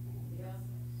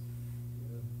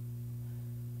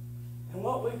 And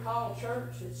what we call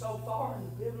church is so far in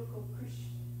the biblical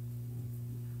Christian.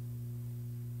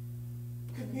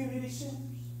 Community centers,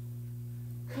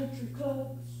 country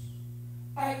clubs,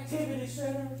 activity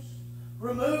centers,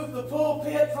 remove the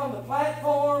pulpit from the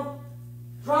platform.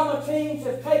 Drama teams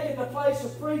have taken the place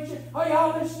of preaching. Are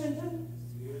y'all listening to me?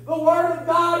 The Word of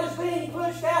God is being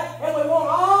pushed out and we want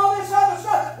all this other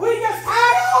stuff. We just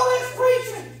tired of all this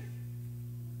preaching.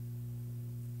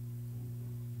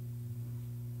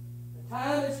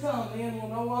 Time has come, men will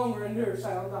no longer endure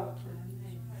sound doctrine.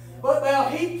 But they'll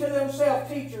heap to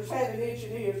themselves teachers having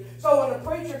itching ears. So when the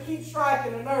preacher keeps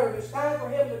striking a nerve, it's time for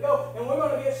him to go, and we're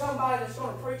going to get somebody that's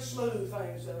going to preach smooth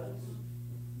things to us.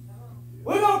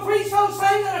 We're going to preach those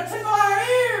things that will tickle our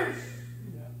ears.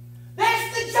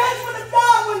 That's the judgment of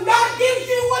God. When God gives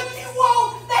you what you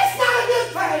want, that's not a good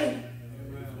thing.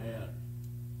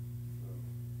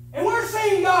 And we're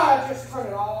seeing God just turn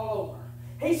it all over.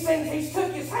 He's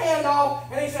took His hand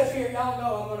off and He says, here, y'all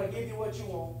go, I'm going to give you what you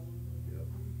want.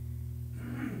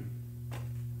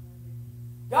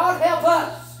 God help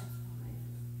us.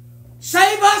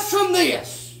 Save us from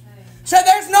this. So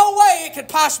there's no way it could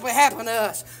possibly happen to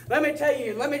us. Let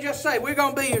me just say, we're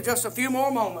going to be here just a few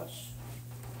more moments.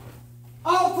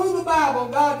 All through the Bible,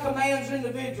 God commands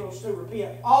individuals to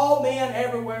repent. All men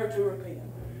everywhere to repent.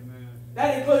 Amen.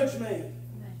 That includes me.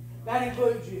 That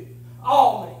includes you.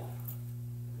 All men.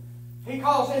 He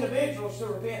calls individuals to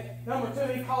repent. Number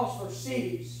 2, He calls for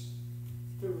cities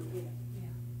to repent.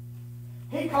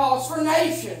 Yeah. He calls for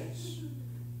nations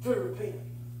to repent.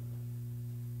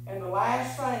 And the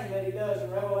last thing that he does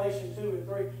in Revelation 2 and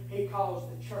 3, he calls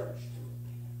the church to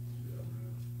repent.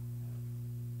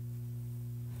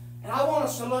 And I want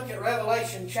us to look at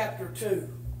Revelation chapter 2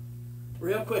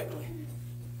 real quickly.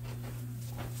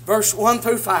 Verse 1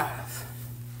 through 5.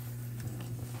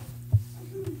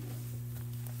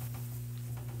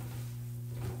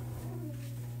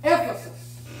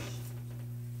 Ephesus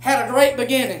had a great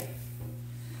beginning.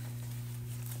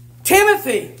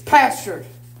 Timothy pastored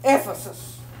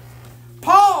Ephesus.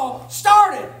 Paul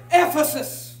started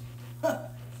Ephesus.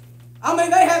 I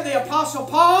mean, they had the Apostle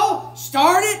Paul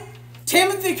started.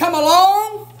 Timothy come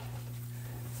along,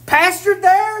 pastored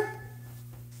there.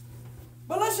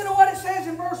 But listen to what it says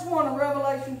in verse 1 of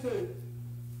Revelation 2.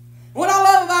 What I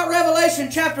love about Revelation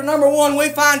chapter number 1, we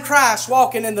find Christ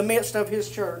walking in the midst of His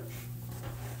church.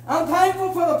 I'm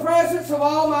thankful for the presence of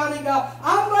Almighty God.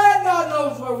 I'm glad God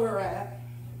knows where we're at.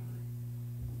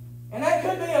 And that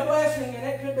could be a blessing and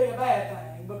it could be a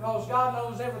bad thing, because God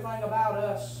knows everything about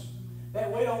us that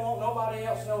we don't want nobody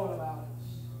else knowing about us.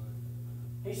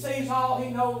 He sees all, He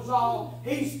knows all.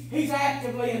 He's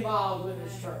actively involved with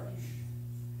His church.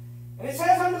 And it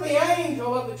says unto the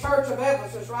angel of the church of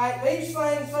Ephesus, right? These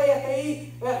things saith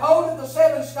He that holdeth the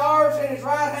 7 stars in His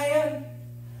right hand,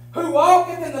 who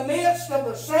walketh in the midst of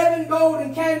the 7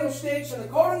 golden candlesticks. And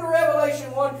according to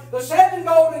Revelation 1, the 7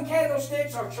 golden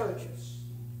candlesticks are churches.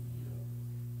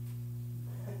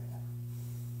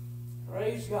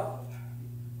 Praise God.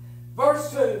 Verse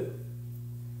 2.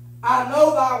 I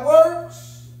know thy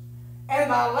works, and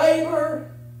thy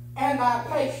labor, and thy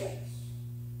patience.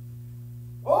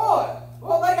 Boy,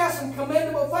 well, they got some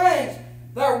commendable things.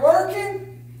 They're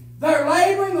working, they're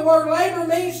laboring. The word labor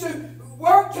means to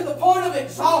work to the point of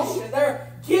exhaustion.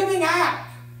 They're giving out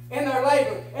in their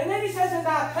labor. And then he says in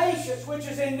thy patience, which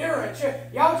is endurance.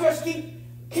 Y'all just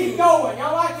keep going.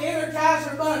 Y'all like the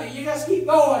Energizer Bunny. You just keep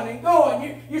going and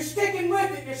going. You're sticking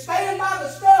with it. You're staying by the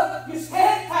stuff. You're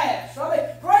steadfast. I mean,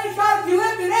 praise God, if you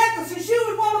lived in Ephesus, you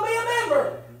would want to be a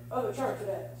member of the church of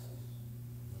Ephesus.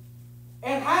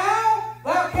 And how?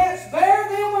 Thou canst bear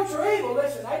them which are evil.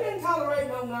 Listen, they didn't tolerate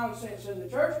no nonsense in the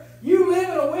church. You live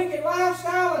in a wicked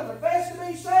lifestyle and profess to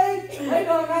be saved, they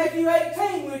done Matthew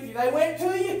 18 with you. They went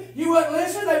to you, you wouldn't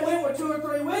listen. They went with 2 or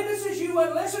 3 witnesses, you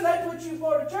wouldn't listen. They put you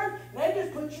for the church, and they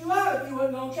just put you out if you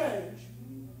wasn't going to change.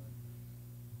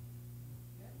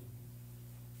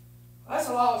 That's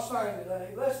a lost thing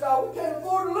today. Let's go. We can't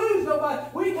afford to lose nobody.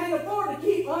 We can't afford to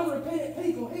keep unrepentant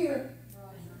people here.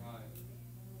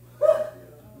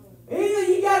 Either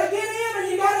you got to get in or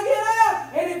you got to get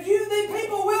out. And if the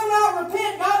people will not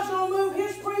repent, God's going to move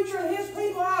His preacher and His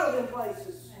people out of them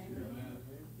places.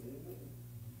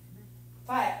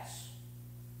 Facts.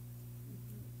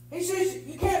 He says,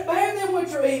 you can't bear them which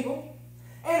are evil,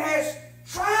 and has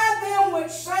tried them which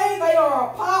say they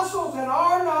are apostles and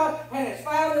are not, and has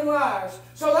found them liars.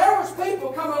 So there was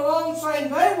people coming along saying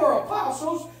they were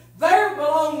apostles, they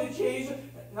belong to Jesus.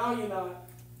 No, you're not.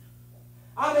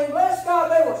 I mean, bless God,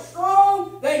 they were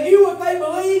strong. They knew what they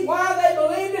believed, why they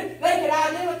believed it. They could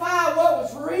identify what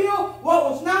was real, what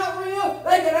was not real.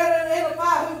 They could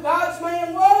identify who God's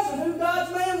man was and who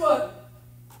God's man wasn't.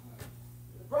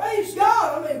 Praise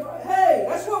God. I mean, hey,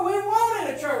 that's what we want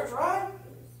in a church, right?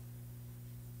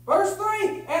 Verse 3,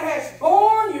 and has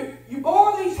borne, you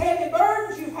bore these heavy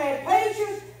burdens, you've had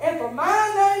patience, and for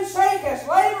my name's sake has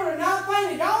labored and not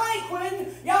fainted. Y'all ain't quitting.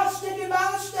 Y'all sticking by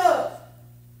the stuff.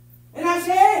 And I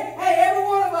say, hey, every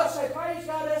one of us say, praise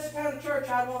God, that's the kind of church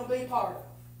I want to be part of.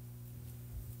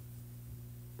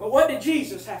 But what did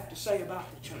Jesus have to say about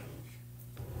the church?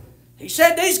 He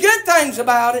said these good things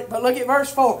about it, but look at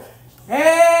verse 4.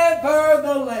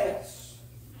 Nevertheless,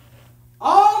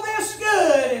 all this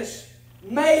good is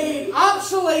made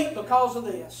obsolete because of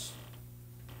this.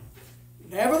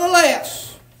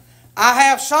 Nevertheless, I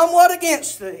have somewhat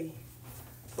against thee,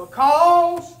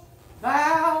 because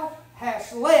thou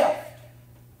hast left,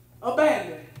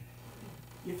 abandoned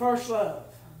your first love.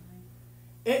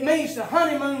 It means the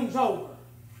honeymoon's over.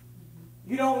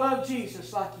 You don't love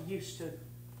Jesus like you used to.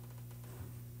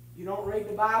 You don't read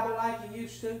the Bible like you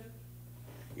used to.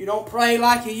 You don't pray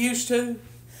like you used to.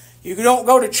 You don't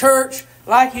go to church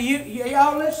like you used to.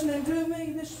 Y'all listening to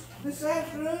me this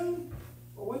afternoon?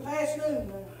 Well, we past noon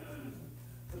now.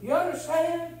 You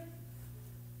understand?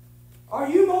 Are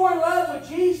you more in love with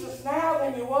Jesus now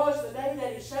than you was the day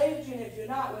that He saved you? And if you're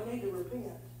not, we need to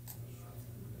repent.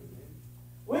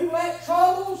 We've let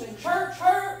troubles and church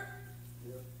hurt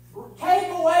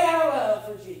take away our love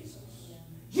for Jesus.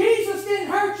 Jesus didn't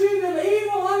hurt you. Them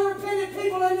evil, unrepentant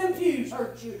people in them pews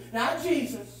hurt you. Not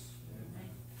Jesus.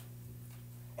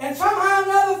 And somehow or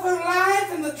another through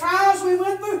life and the trials we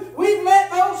went through, we've let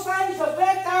those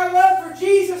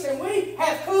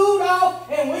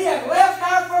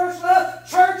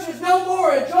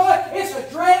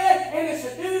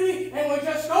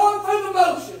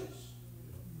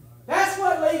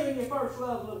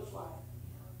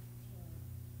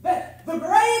the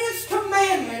greatest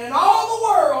commandment in all the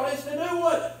world is to do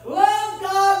what? Love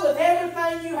God with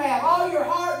everything you have. All your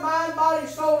heart, mind, body,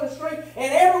 soul, and strength.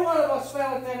 And every one of us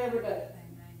fell at that every day.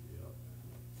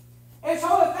 And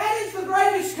so if that is the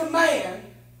greatest command,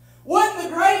 would the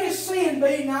greatest sin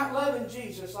be not loving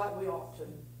Jesus like we ought to?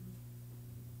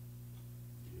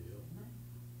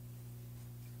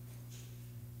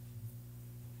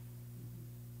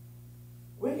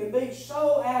 We can be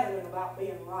so adamant about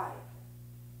being right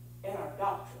in our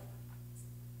doctrine.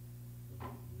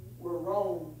 We're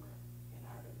wrong in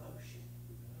our devotion.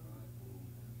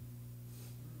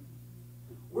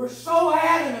 We're so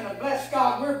adamant of, bless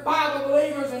God, we're Bible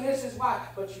believers and this is why.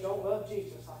 But you don't love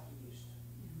Jesus like you used to.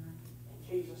 And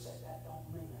Jesus said that don't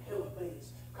mean a hill of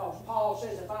beans. Because Paul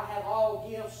says if I have all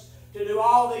gifts to do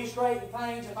all these great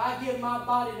things, if I give my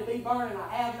body to be burned and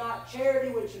I have not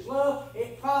charity, which is love,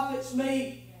 it profits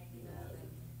me.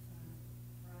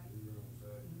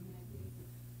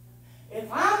 If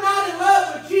I'm not in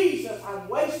love with Jesus, I'm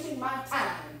wasting my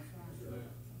time.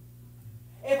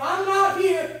 If I'm not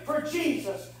here for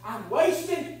Jesus, I'm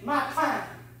wasting my time.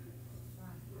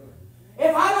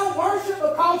 If I don't worship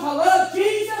because I love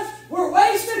Jesus, we're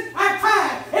wasting our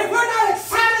time. If we're not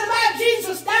excited about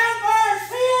Jesus dying for our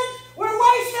sins, we're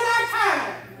wasting our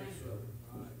time.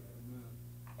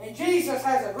 And Jesus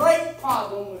has a great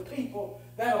problem with people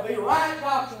that'll be right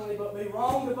doctrinally but be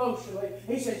wrong devotionally.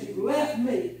 He says, you've left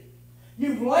me.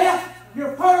 You've left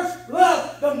your first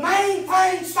love. The main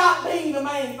thing stopped being the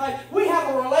main thing. We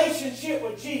have a relationship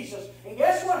with Jesus. And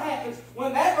guess what happens?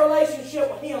 When that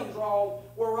relationship with Him is wrong,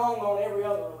 we're wrong on every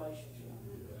other relationship.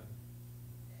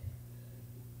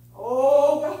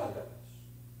 Oh, God.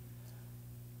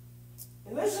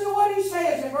 And listen to what He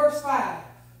says in verse 5.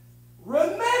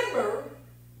 Remember,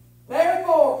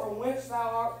 therefore, from whence thou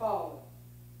art fallen.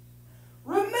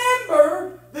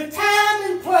 Remember the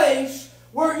time and place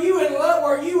were you in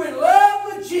love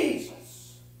with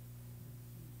Jesus?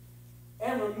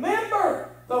 And remember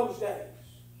those days.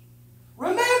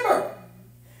 Remember.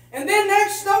 And then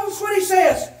next, notice what he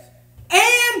says.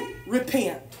 And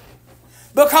repent.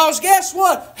 Because guess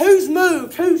what? Who's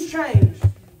moved? Who's changed?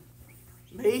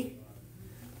 Me?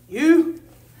 You?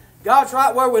 God's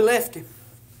right where we left Him.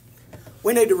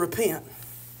 We need to repent.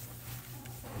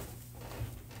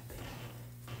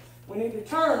 We need to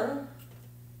turn.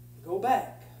 Go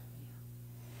back.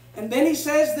 And then he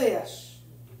says this.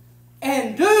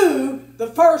 And do the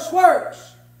first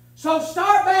works. So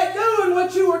start back doing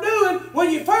what you were doing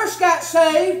when you first got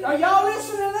saved. Are y'all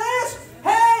listening to this?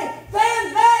 Hey,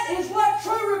 then that is what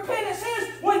true repentance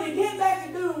is. When you get back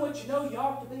to doing what you know you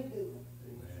ought to be doing.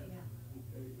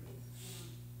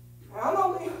 I'm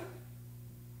going to be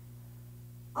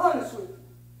honest with you.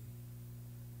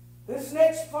 This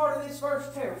next part of this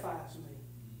verse terrifies me.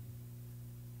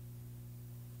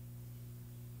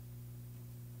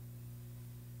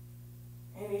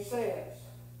 And he says,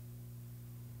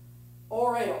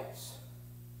 or else.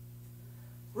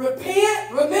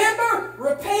 Repent, remember,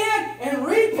 repent, and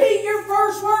repeat your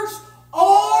first works,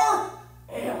 or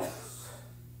else.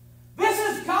 This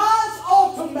is God's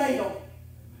ultimatum.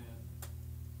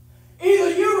 Either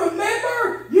you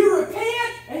remember, you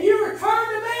repent, and you return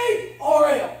to me, or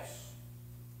else.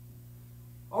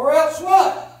 Or else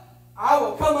what? I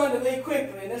will come unto thee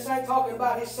quickly. And this ain't talking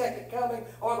about His second coming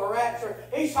or the rapture.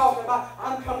 He's talking about,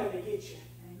 I'm coming to get you.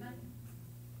 Amen.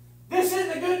 This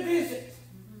isn't a good visit.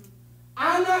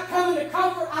 I'm not coming to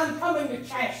comfort. I'm coming to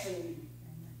chasten you.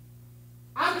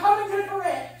 I'm coming to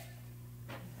correct.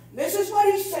 This is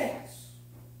what He says.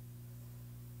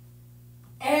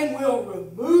 And will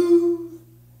remove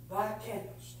thy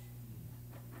candlestick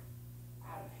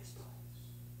out of his place.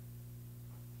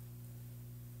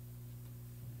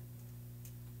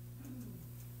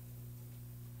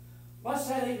 What's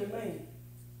that even mean?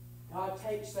 God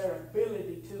takes their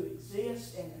ability to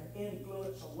exist and their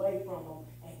influence away from them,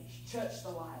 and He shuts the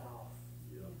light off.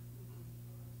 Yeah.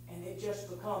 And it just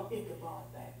becomes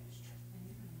Ichabod Baptist Church.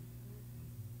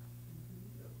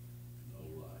 No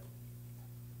light.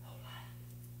 No light.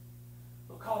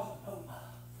 Because of no love.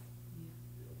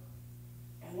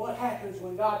 And what happens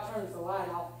when God turns the light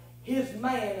off? His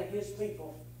man and His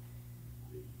people.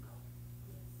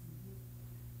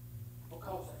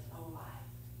 Because there's no light.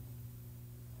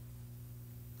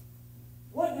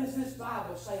 What does this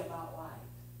Bible say about light?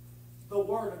 The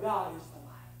Word of God is the light.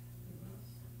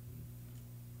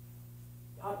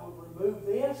 God will remove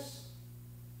this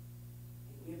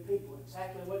and give people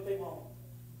exactly what they want.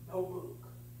 No book.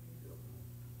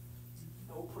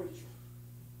 No preacher.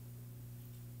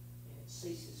 And it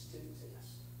ceases to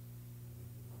exist.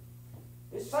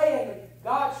 It's saying that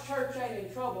God's church ain't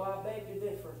in trouble. I beg to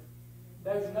differ.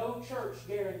 There's no church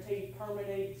guaranteed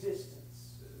permanent existence.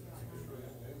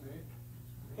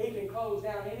 He can close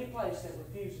down any place that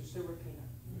refuses to repent.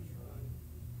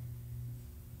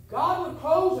 God would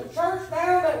close a church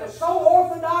down that was so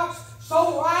orthodox,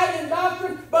 so right in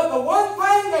doctrine, but the one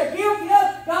thing they're guilty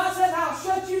of, God says, I'll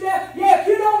shut you down. Yeah, if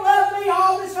you don't love me,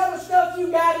 all this other stuff you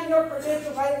got in your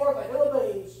credentials ain't worth a hill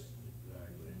of beans.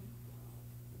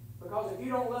 Because if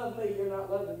you don't love me, you're not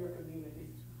loving your community.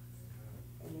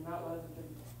 And you're not loving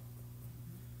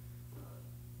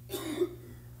people.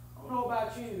 I don't know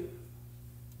about you.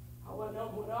 I wouldn't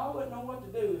know what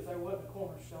to do if there wasn't a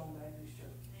Cornerstone Baptist Church.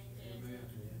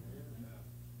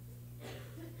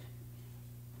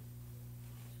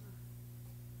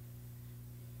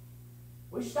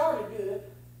 We started good.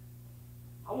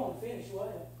 I want to finish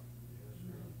well.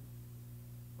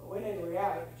 But we need a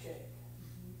reality check.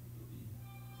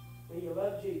 Do you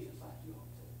love Jesus like you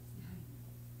ought to?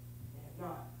 And if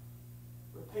not,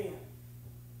 repent.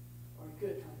 Or you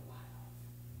could turn the light off.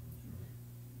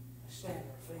 Stand at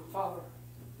our feet. Father,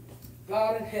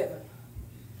 God in heaven,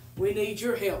 we need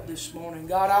your help this morning.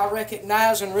 God, I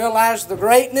recognize and realize the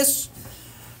greatness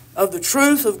of the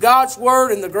truth of God's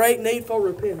Word and the great need for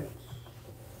repentance.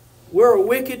 We're a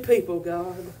wicked people,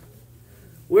 God.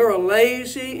 We're a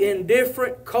lazy,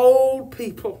 indifferent, cold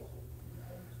people.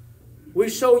 We're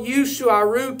so used to our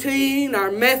routine,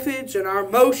 our methods, and our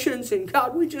motions, and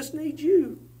God, we just need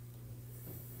you.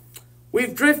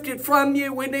 We've drifted from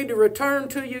you. We need to return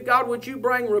to you. God, would you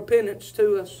bring repentance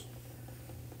to us?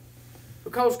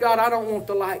 Because, God, I don't want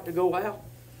the light to go out.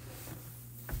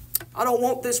 I don't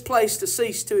want this place to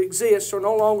cease to exist or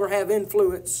no longer have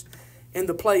influence in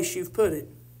the place you've put it.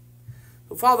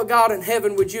 So, Father God in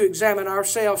heaven, would you examine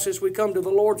ourselves as we come to the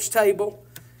Lord's table?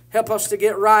 Help us to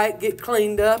get right, get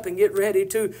cleaned up, and get ready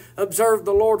to observe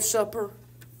the Lord's Supper.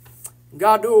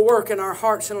 God, do a work in our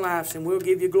hearts and lives, and we'll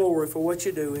give you glory for what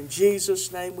you do. In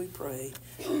Jesus' name we pray.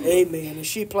 Amen. As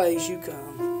she plays, you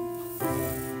come.